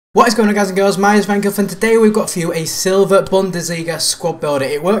What is going on, guys and girls? My name is Vankill, and today we've got for you a silver Bundesliga squad builder.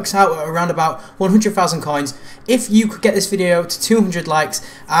 It works out at around about 100,000 coins. If you could get this video to 200 likes,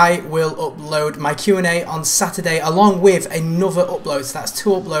 I will upload my Q&A on Saturday along with another upload. So that's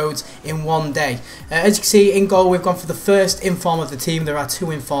 2 uploads in one day. As you can see, in goal we've gone for the first inform of the team. There are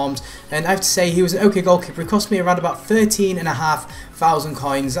 2 informs, and I have to say he was an okay goalkeeper. He cost me around about 13,500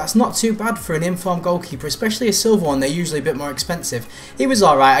 coins. That's not too bad for an inform goalkeeper, especially a silver one. They're usually a bit more expensive. He was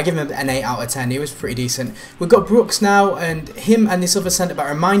alright. I give him an 8 out of 10. He was pretty decent. We've got Brooks now, and him and this other centre back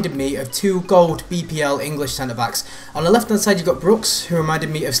reminded me of 2 gold BPL English centre backs. On the left hand side you've got Brooks, who reminded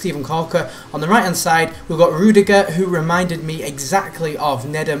me of Steven Kalka. On the right hand side we've got Rudiger, who reminded me exactly of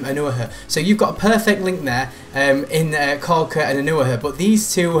Nedum Anuaha. So you've got a perfect link there in Kalka and Anuaha, but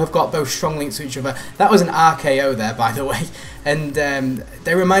these two have got both strong links to each other. That was an RKO there, by the way. And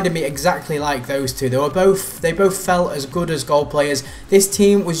they reminded me exactly like those two. They both felt as good as gold players. This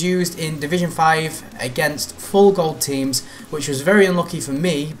team was used in Division 5 against full gold teams, which was very unlucky for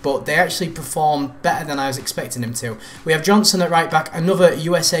me, but they actually performed better than I was expecting them to. We have Johnson at right back, another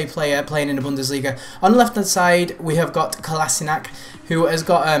USA player playing in the Bundesliga. On the left hand side we have got Kolasinac, who has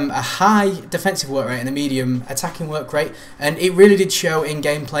got a high defensive work rate and a medium attacking work rate, and it really did show in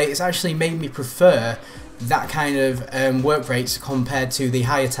gameplay. It's actually made me prefer that kind of work rates compared to the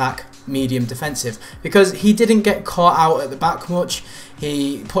high attack, medium defensive, because he didn't get caught out at the back much.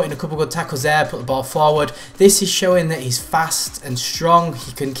 He put in a couple good tackles there, put the ball forward. This is showing that he's fast and strong.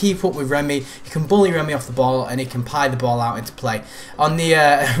 He can keep up with Remy, he can bully Remy off the ball, and he can pie the ball out into play. On the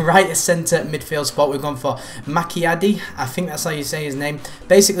right centre midfield spot we've gone for Makiada, I think that's how you say his name.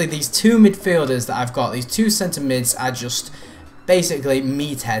 Basically these 2 midfielders that I've got, these 2 centre mids are just basically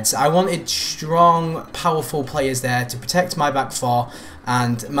meatheads. I wanted strong, powerful players there to protect my back 4,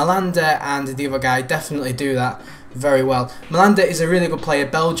 and Malanda and the other guy definitely do that very well. Malanda is a really good player.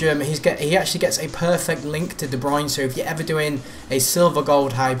 Belgium, he actually gets a perfect link to De Bruyne, so if you're ever doing a silver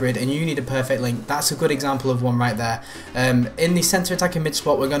gold hybrid and you need a perfect link, that's a good example of one right there. In the centre attacking mid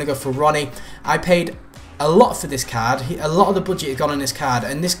spot we're going to go for Ronny. I paid a lot for this card. A lot of the budget has gone on this card,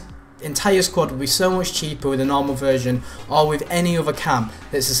 and this entire squad would be so much cheaper with a normal version or with any other cam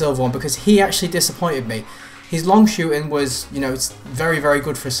that's a silver one, because he actually disappointed me. His long shooting was, you know, it's very, very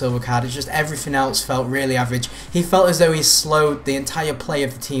good for a silver card. It's just everything else felt really average. He felt as though he slowed the entire play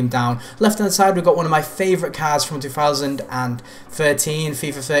of the team down. Left hand side, we've got one of my favourite cards from 2013,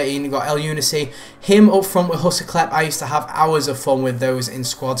 FIFA 13. We've got ELYOUNOUSSI. Him up front with Husserklep. I used to have hours of fun with those in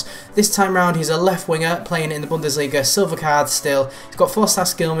squads. This time round, he's a left winger playing in the Bundesliga. Silver card still. He's got 4-star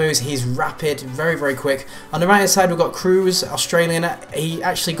skill moves. He's rapid, very, very quick. On the right hand side, we've got Kruse, Australian. He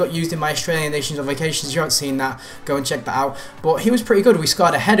actually got used in my Australian Nations on Vacations. You haven't seen that, go and check that out, but he was pretty good. We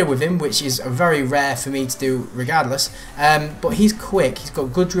scored a header with him, which is very rare for me to do regardless, but he's quick, he's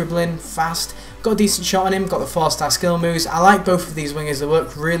got good dribbling, fast, got a decent shot on him, got the 4-star skill moves. I like both of these wingers. They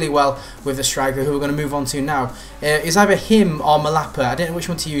work really well with the striker, who we're going to move on to now. It's either him or Malapa. I don't know which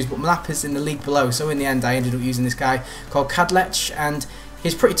one to use, but Malapa's in the league below, so in the end I ended up using this guy called Kadlec, and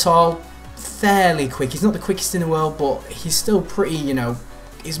he's pretty tall, fairly quick. He's not the quickest in the world, but he's still pretty, you know,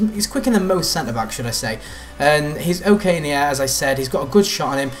 he's quicker than most centre-backs, should I say. And he's okay in the air, as I said. He's got a good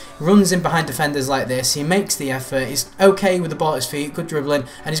shot on him, runs in behind defenders like this, he makes the effort, he's okay with the ball at his feet, good dribbling,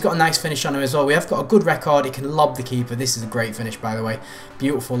 and he's got a nice finish on him as well. We have got a good record. He can lob the keeper. This is a great finish, by the way.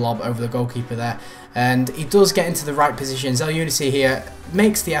 Beautiful lob over the goalkeeper there. And he does get into the right positions. ELYOUNOUSSI here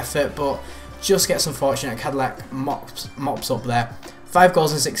makes the effort, but just gets unfortunate. Kadlec mops up there. 5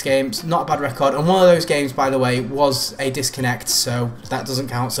 goals in 6 games, not a bad record, and one of those games, by the way, was a disconnect, so that doesn't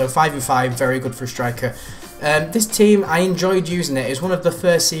count. So 5 and 5, very good for a striker. This team, I enjoyed using it. It's one of the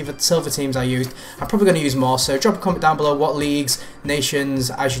first silver teams I used. I'm probably going to use more, so drop a comment down below what leagues,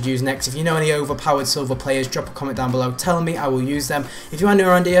 nations I should use next. If you know any overpowered silver players, drop a comment down below, tell me, I will use them. If you are new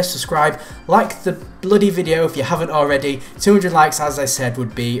around here, subscribe, like the bloody video if you haven't already. 200 likes, as I said,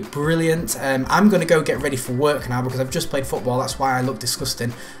 would be brilliant. I'm going to go get ready for work now because I've just played football. That's why I look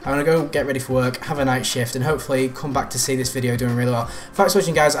disgusting. I'm going to go get ready for work, have a night shift, and hopefully come back to see this video doing really well. Thanks for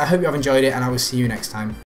watching, guys. I hope you have enjoyed it, and I will see you next time.